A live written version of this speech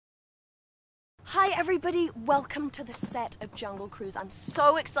Hi everybody, welcome to the set of Jungle Cruise. I'm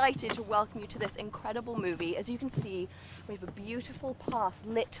so excited to welcome you to this incredible movie. As you can see, we have a beautiful path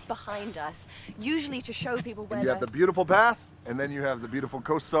lit behind us, usually to show people where you have the beautiful path, and then you have the beautiful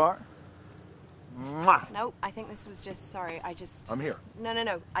co-star. Mwah. No, I think this was just, sorry, I'm here.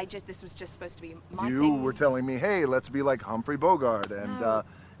 No, this was just supposed to be my You thing. were telling me, hey, let's be like Humphrey Bogart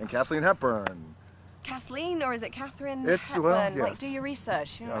and Kathleen Hepburn. Kathleen, or is it Catherine It's, Hepburn? well, yes. Like, do your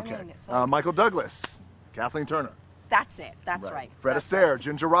research, you know what I mean? It's like... Michael Douglas, Kathleen Turner. That's it, that's right. Fred That's Astaire, right.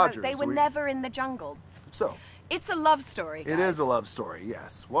 Ginger Rogers. No, they were never in the jungle. So. It's a love story, guys. It is a love story,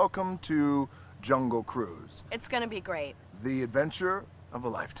 yes. Welcome to Jungle Cruise. It's gonna be great. The adventure of a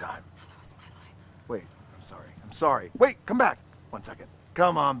lifetime. That was my line. Wait, I'm sorry. Wait, come back. 1 second.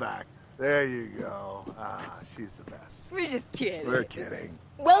 Come on back. There you go. Ah, she's the best. We're just kidding. We're kidding.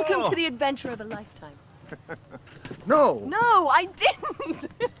 Welcome to the adventure of a lifetime. No! No, I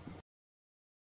didn't!